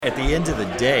At the end of the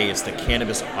day, it's the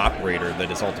cannabis operator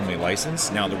that is ultimately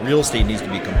licensed. Now, the real estate needs to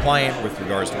be compliant with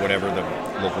regards to whatever the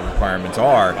local requirements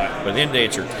are, but at the end of the day,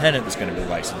 it's your tenant that's going to be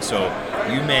licensed. So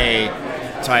you may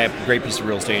tie up a great piece of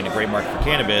real estate in a great market for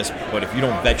cannabis, but if you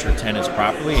don't vet your tenants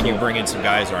properly and you bring in some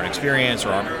guys that aren't experienced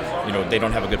or they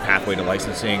don't have a good pathway to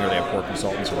licensing or they have poor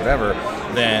consultants or whatever,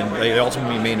 then they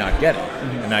ultimately may not get it.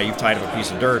 And now you've tied up a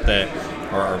piece of dirt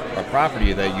or a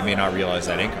property that you may not realize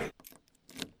that income.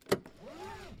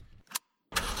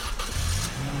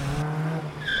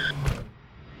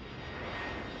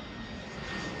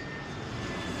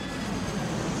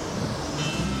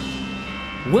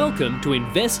 Welcome to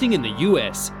Investing in the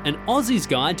US, an Aussie's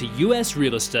Guide to US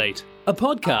Real Estate, a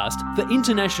podcast for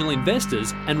international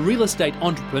investors and real estate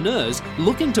entrepreneurs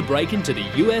looking to break into the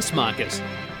US market.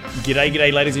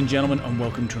 G'day ladies and gentlemen, and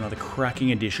welcome to another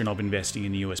cracking edition of Investing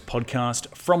in the US podcast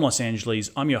from Los Angeles.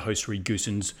 I'm your host, Reed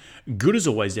Goossens. Good as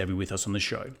always to have you with us on the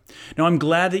show. Now, I'm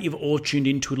glad that you've all tuned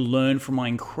in to learn from my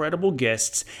incredible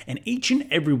guests, and each and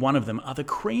every one of them are the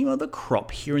cream of the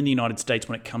crop here in the United States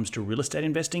when it comes to real estate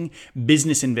investing,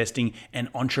 business investing,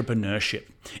 and entrepreneurship.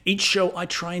 Each show, I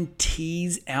try and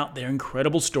tease out their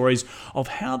incredible stories of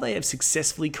how they have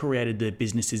successfully created their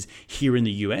businesses here in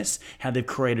the US, how they've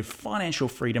created financial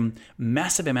freedom,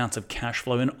 massive amounts of cash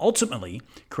flow, and ultimately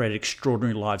created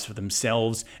extraordinary lives for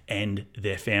themselves and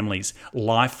their families.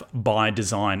 Life by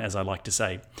design, as I like to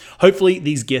say. Hopefully,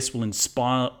 these guests will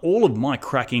inspire all of my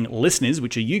cracking listeners,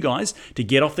 which are you guys, to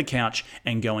get off the couch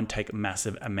and go and take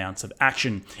massive amounts of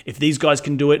action. If these guys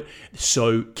can do it,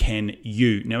 so can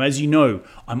you. Now, as you know,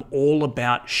 I'm all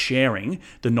about sharing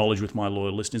the knowledge with my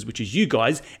loyal listeners, which is you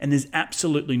guys, and there's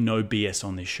absolutely no BS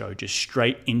on this show, just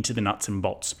straight into the nuts and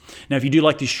bolts. Now, if you do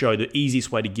like this show, the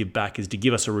easiest way to give back is to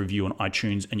give us a review on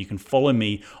iTunes, and you can follow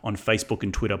me on Facebook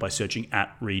and Twitter by searching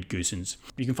 @ReedGoossens.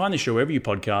 You can find the show wherever you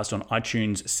podcast on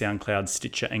iTunes, SoundCloud,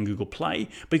 Stitcher, and Google Play,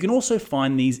 but you can also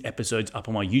find these episodes up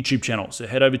on my YouTube channel. So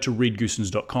head over to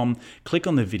reedgoossens.com, click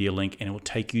on the video link, and it will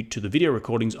take you to the video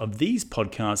recordings of these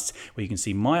podcasts where you can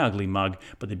see my ugly mug,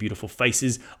 but the beautiful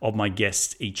faces of my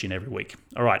guests each and every week.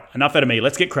 All right, enough out of me.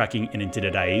 Let's get cracking and into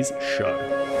today's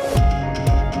show.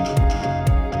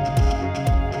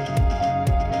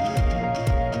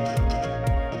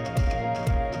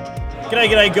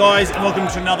 G'day guys, and welcome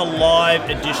to another live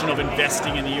edition of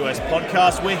Investing in the US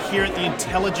podcast. We're here at the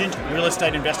Intelligent Real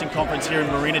Estate Investing Conference here in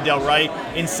Marina del Rey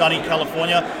in sunny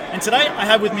California. And today I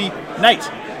have with me Nate.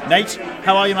 Nate,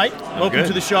 how are you, mate? Welcome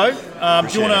to the show.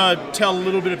 Do you want to tell a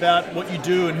little bit about what you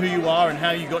do and who you are and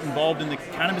how you got involved in the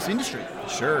cannabis industry?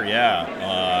 Sure,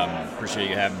 yeah. Appreciate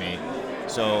you having me.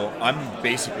 So I'm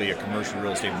basically a commercial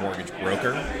real estate mortgage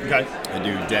broker. Okay. I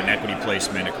do debt and equity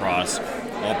placement across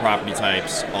all property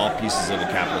types, all pieces of the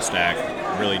capital stack,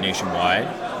 really nationwide.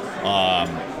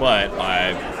 But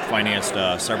I've financed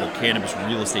several cannabis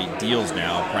real estate deals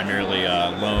now, primarily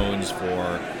loans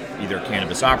for either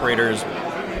cannabis operators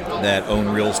that own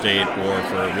real estate or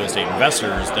for real estate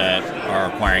investors that are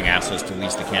acquiring assets to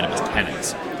lease to cannabis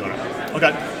tenants. Got it.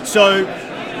 Okay. So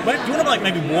do you want to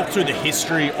maybe walk through the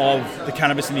history of the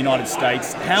cannabis in the United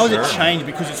States? How has it changed?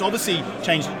 Because it's obviously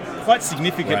changed quite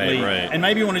significantly. Right. And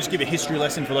maybe you want to just give a history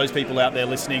lesson for those people out there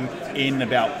listening in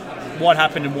about what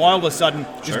happened and why all of a sudden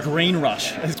this green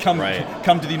rush has come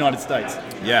to the United States.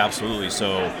 Yeah, absolutely.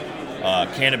 So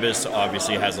cannabis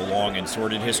obviously has a long and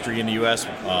sordid history in the U.S.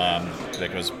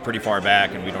 That goes pretty far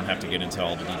back, and we don't have to get into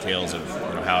all the details of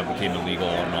how it became illegal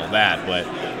and all that. But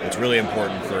what's really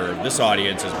important for this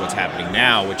audience is what's happening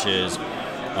now, which is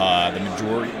the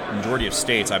majority of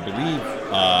states, I believe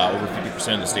over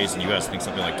 50% of the states in the U.S., I think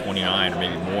something like 29 or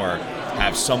maybe more,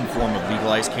 have some form of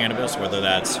legalized cannabis, whether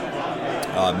that's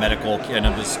medical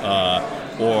cannabis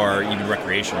or even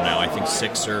recreational now. I think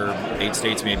 6 or 8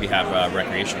 states maybe have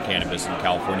recreational cannabis, and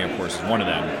California, of course, is one of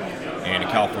them. And in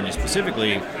California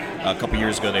specifically, a couple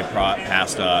years ago, they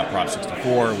passed Prop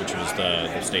 64, which was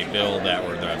the state bill the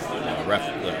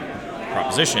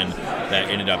proposition that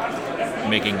ended up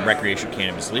making recreational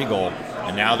cannabis legal.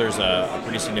 And now there's a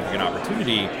pretty significant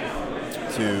opportunity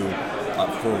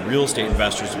for real estate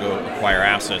investors to go acquire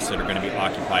assets that are going to be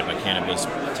occupied by cannabis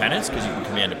tenants, because you can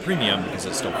command a premium because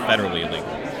it's still federally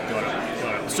illegal.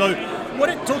 Got it. So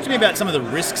talk to me about some of the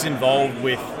risks involved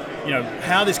with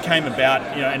how this came about,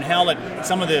 and how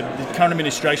some of the current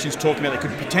administration's talking about that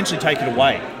could potentially take it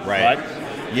away. Right?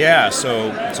 Yeah,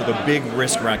 so the big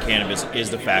risk around cannabis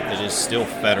is the fact that it's still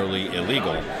federally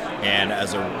illegal. And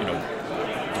as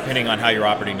depending on how you're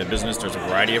operating the business, there's a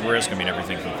variety of risks. I mean,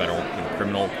 everything from federal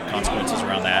criminal consequences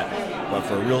around that. But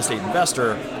for a real estate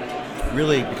investor,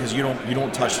 really, because you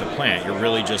don't touch the plant. You're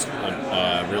really just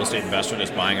a real estate investor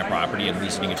that's buying a property and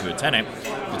leasing it to a tenant.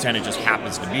 The tenant just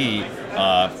happens to be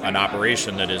an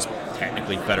operation that is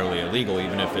technically federally illegal,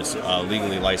 even if it's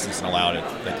legally licensed and allowed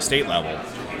at the state level.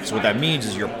 So what that means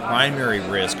is your primary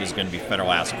risk is going to be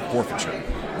federal asset forfeiture.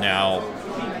 Now,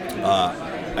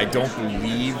 I don't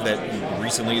believe that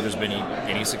recently there's been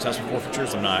any successful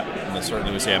forfeitures. I'm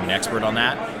certainly would say I'm an expert on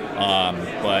that.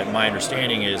 But my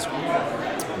understanding is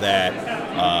that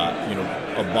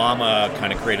Obama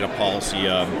kind of created a policy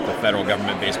of the federal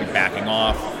government basically backing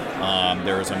off.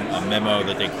 There was a memo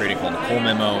that they created called the Cole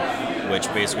Memo, which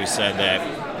basically said that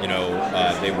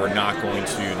they were not going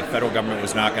to. The federal government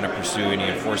was not going to pursue any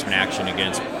enforcement action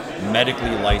against medically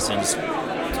licensed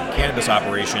cannabis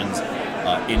operations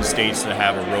in states that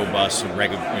have a robust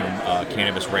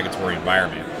cannabis regulatory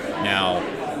environment. Now,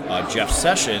 Jeff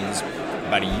Sessions,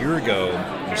 about a year ago,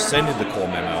 rescinded the Cole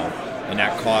Memo, and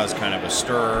that caused kind of a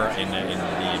stir in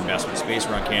the investment space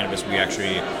around cannabis. We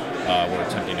actually were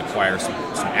attempting to acquire some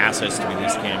assets to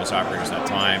release cannabis operators at that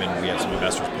time, and we had some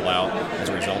investors pull out as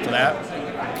a result of that.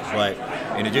 But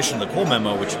in addition to the Cole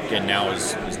Memo, which again now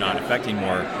is not in effect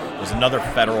anymore, there's another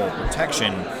federal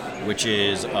protection, which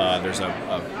is there's a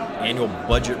annual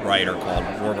budget rider called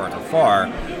Rohrabacher-Farr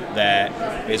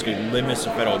that basically limits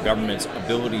the federal government's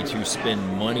ability to spend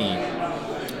money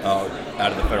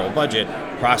out of the federal budget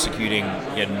prosecuting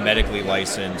medically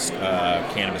licensed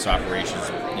cannabis operations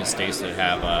in states that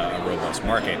have a robust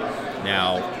market.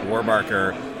 Now,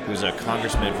 Rohrabacher, who's a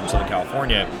congressman from Southern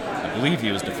California, I believe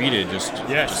he was defeated just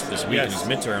this week in his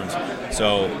midterms.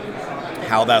 So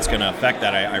how that's going to affect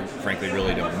that, I frankly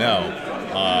really don't know.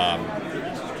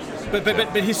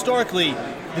 But historically,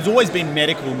 there's always been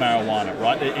medical marijuana,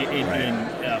 right?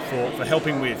 For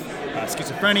helping with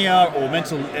schizophrenia or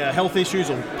mental health issues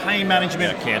or pain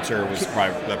management. Yeah, cancer was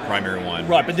the primary one.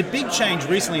 Right, but the big change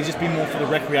recently has just been more for the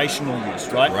recreational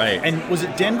use, right? Right. And was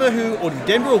it Denver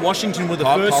or Washington were the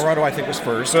first? Colorado, I think, was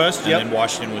first. And then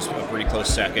Washington was a pretty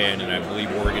close second, and I believe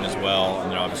Oregon as well,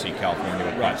 and then obviously California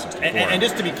with right. 64. And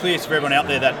just to be clear for everyone out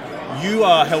there that you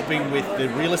are helping with the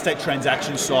real estate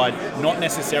transaction side, not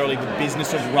necessarily the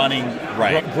business of running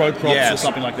grow crops or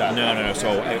something like that. No.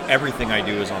 So everything I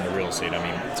do is on the real estate. I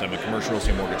mean, so I'm a commercial real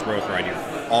estate mortgage broker. I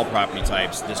do all property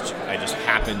types. I just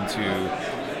happen to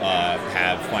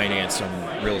have financed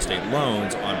some real estate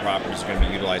loans on properties that are going to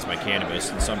be utilized by cannabis.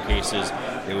 In some cases,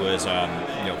 it was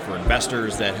for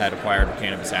investors that had acquired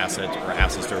cannabis assets or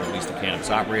assets that were released to cannabis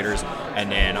operators.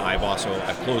 And then I've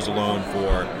closed a loan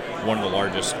for one of the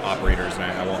largest operators, and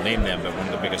I won't name them, but one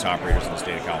of the biggest operators in the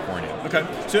state of California. Okay.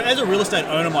 So as a real estate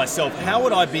owner myself, how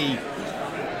would I be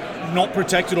not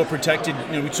protected or protected?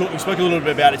 We spoke a little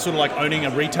bit about it, sort of like owning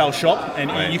a retail shop,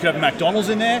 and you could have a McDonald's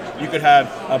in there, you could have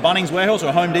a Bunnings Warehouse or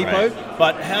a Home Depot,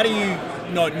 but how do you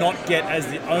not get, as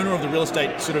the owner of the real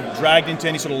estate, sort of dragged into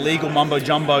any sort of legal mumbo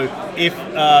jumbo if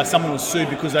someone was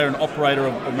sued because they're an operator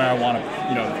of marijuana,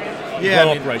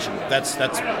 operation? That's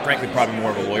frankly probably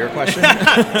more of a lawyer question.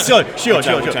 Sure.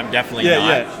 Which I'm definitely not.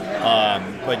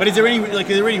 Yeah. But is there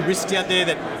any risks out there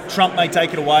that Trump may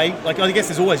take it away? I guess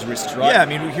there's always risks, right? Yeah, I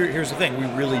mean, here's the thing: we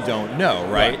really don't know,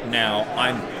 right? Now,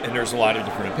 and there's a lot of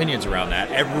different opinions around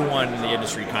that. Everyone in the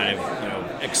industry kind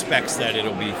of expects that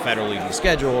it'll be federally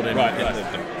descheduled, and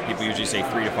the people usually say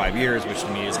 3 to 5 years, which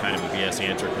to me is kind of a BS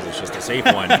answer because it's just a safe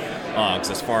one,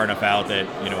 because it's far enough out that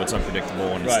it's unpredictable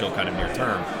and it's still kind of near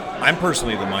term. I'm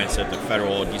personally of the mindset that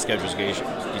federal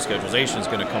deschedulization is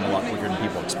going to come a lot quicker than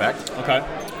people expect. Okay.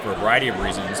 For a variety of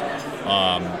reasons.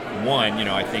 One,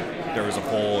 I think there was a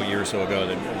poll a year or so ago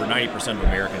that over 90% of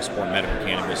Americans support medical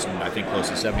cannabis, and I think close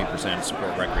to 70%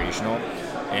 support recreational.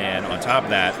 And on top of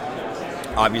that,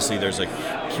 obviously there's a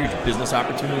huge business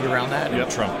opportunity around that. And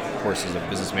Trump, of course, is a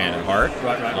businessman at heart.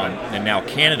 Right. And now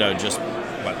Canada, just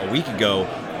a week ago,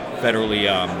 federally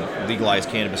legalized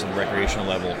cannabis at the recreational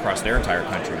level across their entire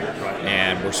country.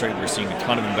 And we're seeing a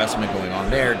ton of investment going on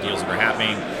there, deals that are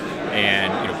happening.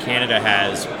 And Canada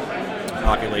has a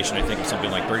population, I think, of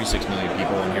something like 36 million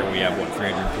people, and here we have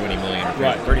 320 million or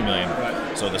 330 million.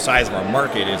 Right. So the size of our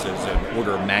market is an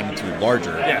order of magnitude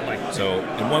larger.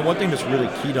 And one thing that's really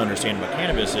key to understand about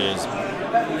cannabis is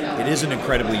it is an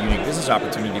incredibly unique business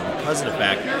opportunity because of the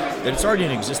fact that it's already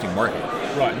an existing market.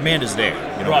 Right. Demand is there.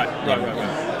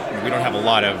 We don't have a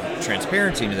lot of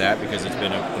transparency into that because it's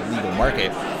been a legal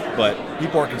market, but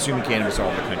people are consuming cannabis all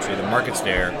over the country. The market's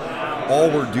there.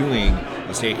 All we're doing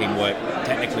is taking what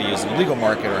technically is a legal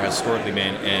market or has historically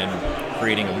been and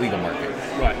creating a legal market.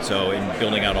 Right. So in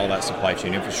building out all that supply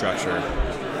chain infrastructure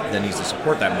that needs to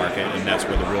support that market, and that's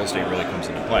where the real estate really comes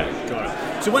into play.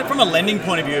 Got it. So from a lending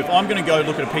point of view, if I'm going to go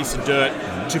look at a piece of dirt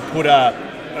to put a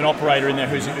an operator in there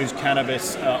who's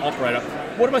cannabis operator.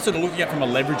 What am I sort of looking at from a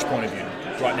leverage point of view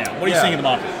right now? What are you seeing in the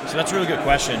market? So that's a really good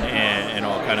question, and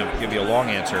I'll kind of give you a long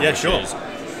answer. Yeah, which sure. is,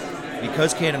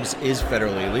 because cannabis is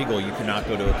federally illegal, you cannot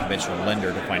go to a conventional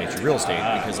lender to finance your real estate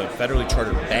because a federally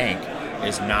chartered bank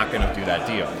is not going to do that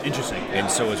deal. Interesting. And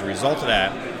so as a result of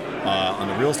that, on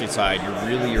the real estate side,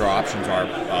 your options are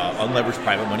unleveraged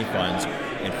private money funds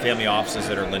and family offices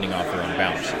that are lending off their own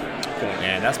balance sheet. Cool.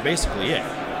 And that's basically it.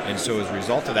 And so as a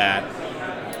result of that,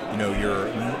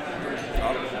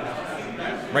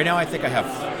 right now I think I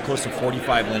have close to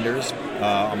 45 lenders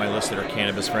on my list that are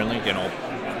cannabis friendly, all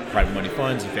private money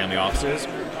funds and family offices.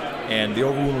 And the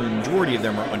overwhelming majority of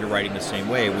them are underwriting the same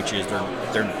way, which is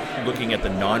they're looking at the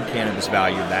non-cannabis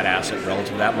value of that asset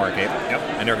relative to that market,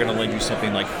 and they're going to lend you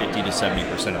something like 50 to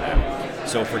 70% of that.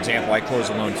 So, for example, I closed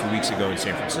a loan 2 weeks ago in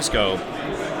San Francisco.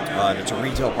 It's a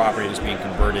retail property that's being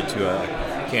converted to a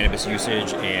cannabis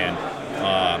usage, and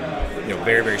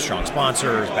very, very strong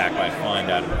sponsors, backed by a fund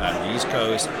out of the East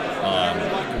Coast.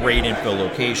 Great infill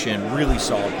location, really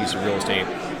solid piece of real estate.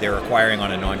 They're acquiring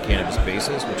on a non-cannabis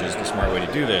basis, which is the smart way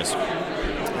to do this.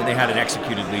 And they had an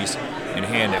executed lease in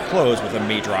hand at close with a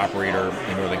major operator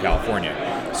in Northern California.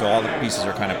 So all the pieces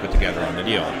are kind of put together on the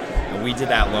deal. And we did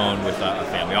that loan with a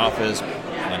family office,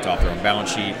 lent off their own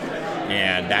balance sheet,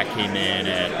 and that came in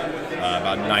at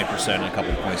about 9% and a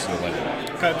couple of points to the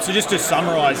lender. Okay, so just to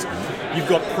summarize, you've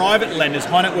got private lenders,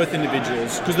 high net worth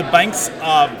individuals, because the banks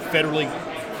are federally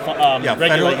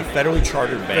regulated. A federally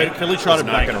chartered bank Federally chartered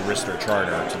is not bank. going to risk their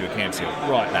charter to do a cannabis deal.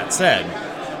 Right. That said,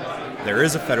 there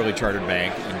is a federally chartered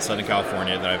bank in Southern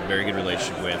California that I have a very good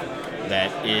relationship with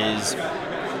that is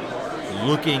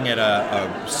looking at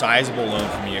a sizable loan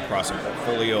for me across a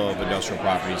portfolio of industrial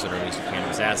properties that are leased to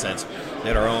cannabis assets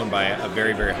that are owned by a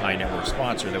very, very high net worth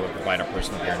sponsor that would provide a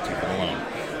personal guarantee for the loan.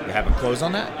 They haven't closed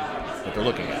on that, but they're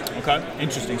looking at it. Okay,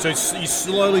 interesting. So you're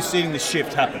slowly seeing the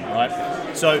shift happen, right?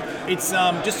 So it's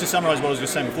just to summarize what I was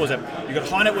just saying before, is that you've got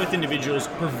high net worth individuals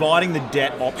providing the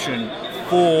debt option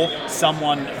for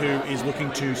someone who is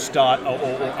looking to start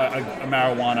a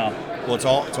marijuana. Well, it's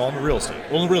all in the real estate.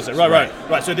 All in the real estate,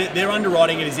 right. So they're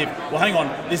underwriting it as if, well, hang on,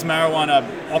 this marijuana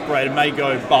operator may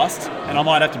go bust, and I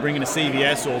might have to bring in a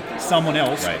CVS or someone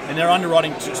else, right. And they're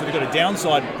underwriting, so they've got a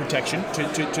downside protection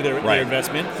to their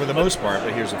investment. For the most part,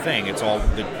 but here's the thing, it's all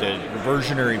the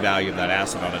reversionary value of that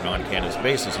asset on a non-cannabis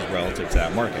basis is relative to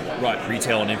that market. Right.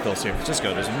 Retail and infill San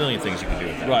Francisco, there's a million things you can do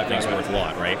with that. Right. Things worth a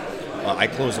lot, right? I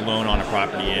closed a loan on a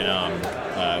property in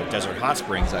Desert Hot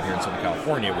Springs out here in Southern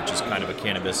California, which is kind of a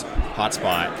cannabis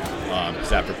hotspot.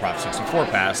 Because after Prop 64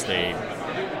 passed,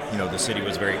 the city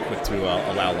was very quick to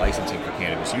allow licensing for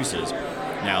cannabis uses.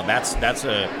 Now that's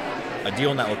a deal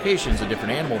in that location is a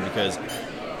different animal because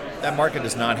that market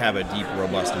does not have a deep,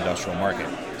 robust industrial market.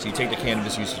 So you take the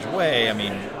cannabis usage away. I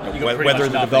mean, whether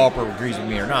the developer agrees with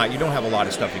me or not, you don't have a lot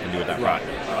of stuff you can do with that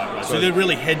property. Right. So they're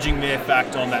really hedging their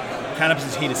fact on that cannabis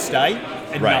is here to stay,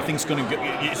 and nothing's going to.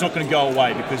 It's not going to go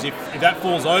away because if that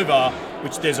falls over,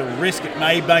 which there's a risk it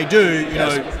may do,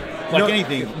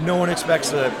 anything. No one expects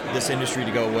this industry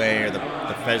to go away or the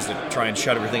feds to try and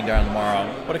shut everything down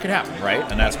tomorrow, but it could happen, right?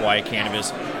 And that's why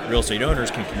cannabis real estate owners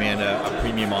can command a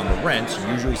premium on the rents,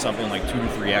 usually something like 2 to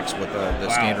 3x what the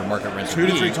standard market rents would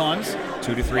be. 2 to 3 times?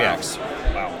 2 to 3x.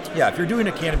 Wow. Yeah, if you're doing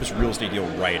a cannabis real estate deal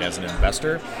right as an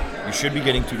investor, you should be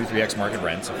getting 2 to 3x market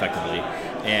rents effectively,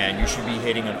 and you should be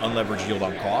hitting an unleveraged yield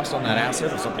on cost on that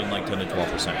asset of something like 10 to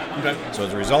 12%. Okay. So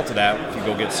as a result of that, if you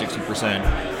go get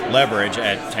 60% leverage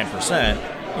at 10%,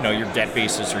 your debt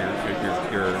basis or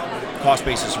your cost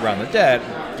basis around the debt,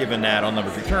 given that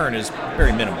unleveraged return, is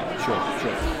very minimal. Sure.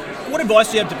 What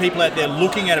advice do you have to people out there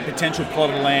looking at a potential plot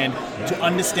of land to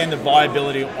understand the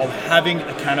viability of having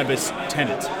a cannabis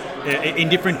tenant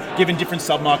given different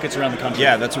submarkets around the country?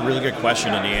 Yeah, that's a really good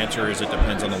question, and the answer is it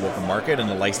depends on the local market and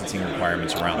the licensing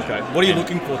requirements around it. Okay. What are you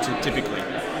looking for typically?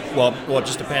 Well, it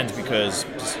just depends because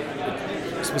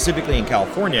specifically in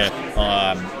California,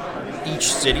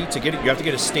 each city you have to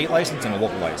get a state license and a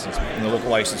local license, and the local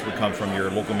license would come from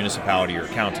your local municipality or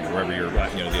county, wherever your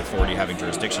the authority having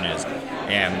jurisdiction is.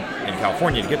 And in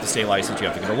California, to get the state license, you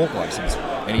have to get a local license,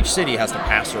 and each city has to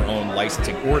pass their own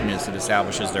licensing ordinance that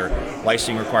establishes their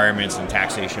licensing requirements and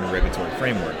taxation and regulatory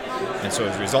framework. And so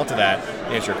as a result of that,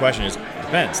 to answer your question is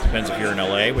depends if you're in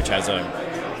LA, which has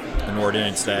an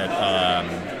ordinance that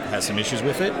has some issues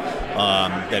with it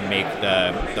that make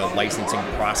the licensing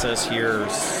process here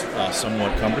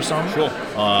somewhat cumbersome. Sure.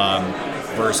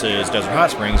 Versus Desert Hot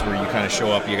Springs, where you kind of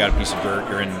show up, you got a piece of dirt,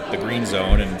 you're in the green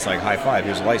zone, and it's like high five,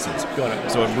 here's a license. Got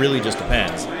it. So it really just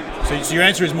depends. So your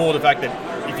answer is more the fact that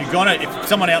if if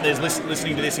someone out there is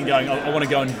listening to this and going, I want to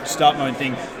go and start my own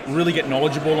thing, really get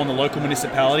knowledgeable on the local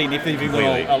municipality and if they even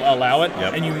will allow it.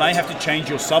 Yep. And you may have to change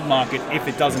your sub-market if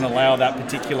it doesn't allow that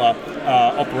particular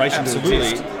operation to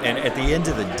exist. And at the end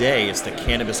of the day, it's the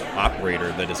cannabis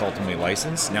operator that is ultimately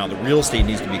licensed. Now, the real estate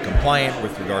needs to be compliant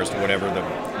with regards to whatever the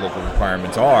local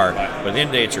requirements are, but at the end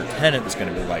of the day, it's your tenant that's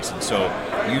going to be licensed. So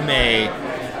you may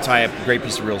tie up a great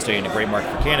piece of real estate in a great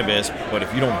market for cannabis, but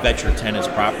if you don't vet your tenants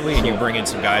properly and you bring in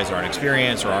some guys that aren't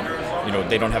experienced or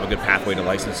they don't have a good pathway to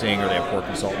licensing or they have poor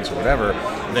consultants or whatever,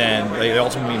 then they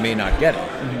ultimately may not get it.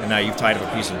 And now you've tied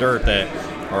up a piece of dirt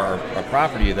or a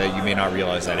property that you may not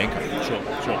realize that income.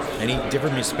 Sure. Any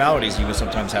different municipalities even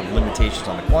sometimes have limitations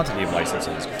on the quantity of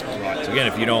licenses. Right. So again,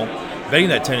 vetting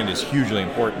that tenant is hugely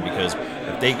important because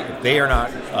if they are not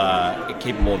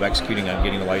capable of executing on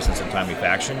getting the license in timely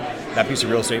fashion, that piece of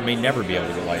real estate may never be able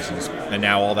to get licensed, and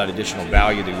now all that additional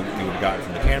value that you would have gotten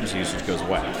from the cannabis usage goes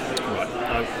away.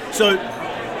 Right. So,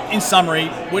 in summary,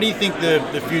 what do you think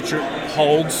the future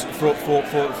holds for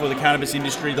the cannabis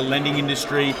industry, the lending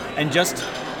industry, and just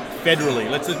federally?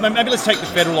 Let's take the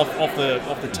federal off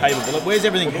the table. But where's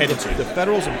everything headed to? The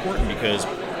federal is important because,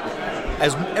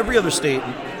 as every other state,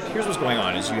 here's what's going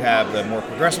on: is you have the more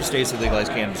progressive states that legalize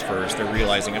cannabis first. They're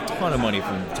realizing a ton of money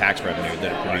from tax revenue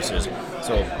that it produces.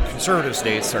 So conservative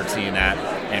states start seeing that,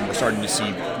 and we're starting to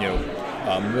see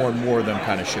more and more of them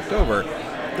kind of shift over.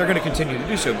 They're going to continue to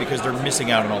do so because they're missing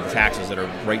out on all the taxes that are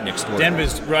right next door.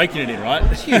 Denver's raking it in, right?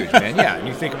 It's huge, man. Yeah, and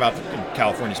you think about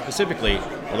California specifically,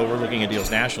 although we're looking at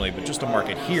deals nationally, but just a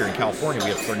market here in California, we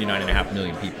have 39.5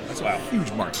 million people. That's a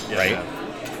huge market, right?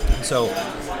 Yeah. So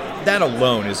that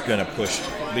alone is going to push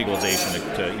legalization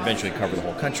to eventually cover the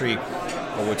whole country.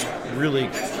 But what's really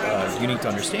unique to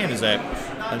understand is that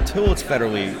until it's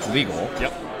federally legal,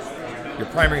 your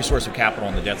primary source of capital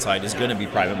on the debt side is going to be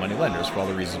private money lenders for all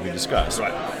the reasons we discussed.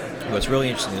 Right. What's really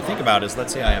interesting to think about is,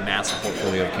 let's say I amass a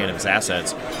portfolio of cannabis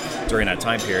assets during that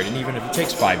time period, and even if it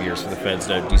takes 5 years for the feds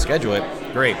to deschedule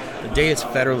it, great. The day it's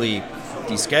federally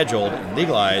descheduled and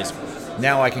legalized,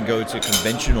 now I can go to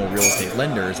conventional real estate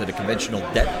lenders at a conventional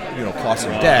debt, cost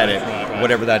of debt at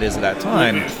whatever that is at that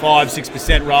time.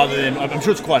 5-6% rather than, I'm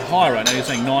sure it's quite high right now. You're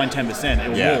saying 9-10% or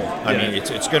more. I mean,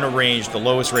 it's going to range. The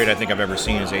lowest rate I think I've ever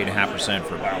seen is 8.5%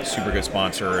 for a super good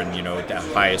sponsor, and the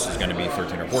highest is going to be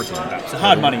 13 or 14. So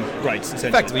hard money rates, essentially.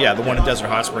 Effectively, yeah. The one in Desert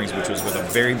Hot Springs, which was with a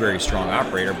very, very strong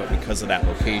operator, but because of that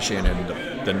location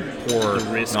and the poor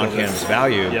non-cannabis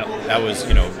value, that was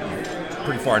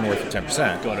pretty far north of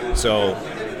 10%. Got it. So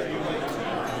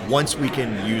once we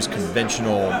can use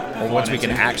once we can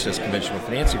access conventional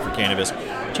financing for cannabis,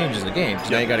 it changes the game.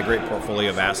 So now you got a great portfolio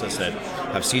of assets that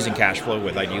have seasoned cash flow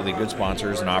with ideally good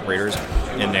sponsors and operators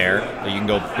in there that you can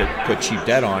go put cheap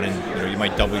debt on, and you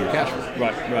might double your cash flow.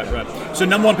 Right. So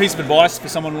number one piece of advice for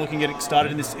someone looking to get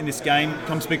started in this game,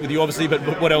 come speak with you obviously, but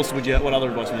what else what other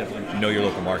advice would you have? Know your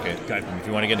local market. Okay. If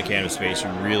you want to get into cannabis space, you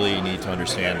really need to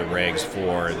understand the regs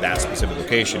for that specific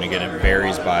location. Again, it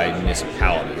varies by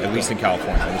municipality, at least in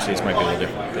California. Other states might be a little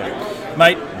different. Yeah.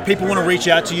 Mate, people want to reach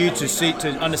out to you to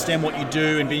understand what you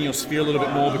do and be in your sphere a little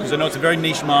bit more, because I know it's a very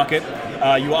niche market.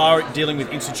 You are dealing with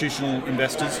institutional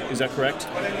investors, is that correct?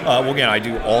 Well, again, I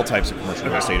do all types of commercial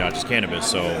real estate, not just cannabis.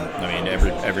 So, I mean,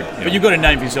 every. But you've got a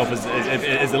name for yourself as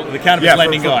the cannabis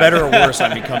lending guy. For better or worse,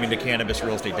 I'm becoming the cannabis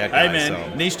real estate debt guy. Hey,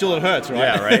 man, so. niche till it hurts, right?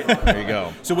 Yeah, right. There you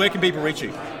go. So, where can people reach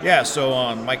you? Yeah,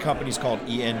 so my company's called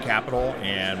EN Capital,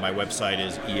 and my website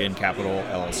is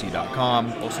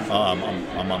encapitallllc.com. Awesome.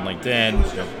 I'm on LinkedIn.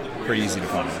 Pretty easy to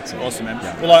find. So. Awesome, man.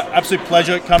 Yeah. Well, absolute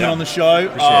pleasure coming on the show.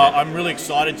 Appreciate it. I'm really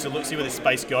excited to see where this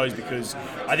space goes, because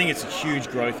I think it's a huge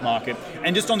growth market.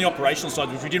 And just on the operational side,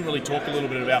 which we didn't really talk a little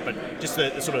bit about, but just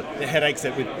the sort of the headaches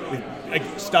that with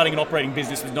starting an operating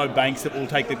business with no banks that will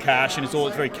take the cash, and it's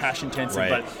very cash intensive.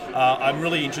 Right. But I'm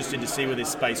really interested to see where this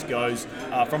space goes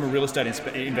from a real estate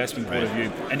investing point of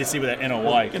view, and to see where that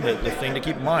NOI. Well, the thing to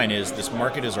keep in mind is this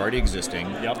market is already existing.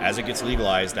 Yep. As it gets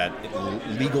legalized, that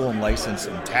legal and licensed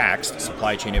and taxed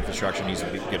supply chain infrastructure needs to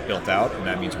get built out, and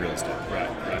that means real estate. Right.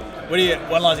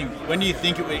 One last thing. When do you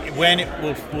think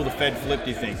will the Fed flip?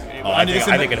 Do you think? I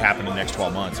think it happened in the next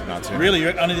 12 months, if not sooner. Really,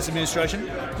 you're under this administration?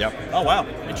 Yep. Oh wow,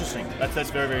 interesting.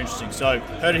 That's very, very interesting. So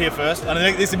heard it here first. I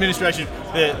think this administration,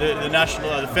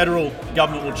 the federal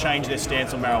government will change their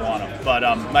stance on marijuana. But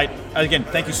mate, again,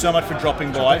 thank you so much for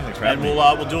dropping by. Thanks for having me.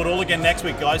 We'll do it all again next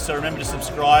week, guys. So remember to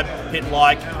subscribe, hit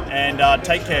like, and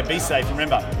take care. Be safe.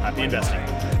 Remember, happy investing.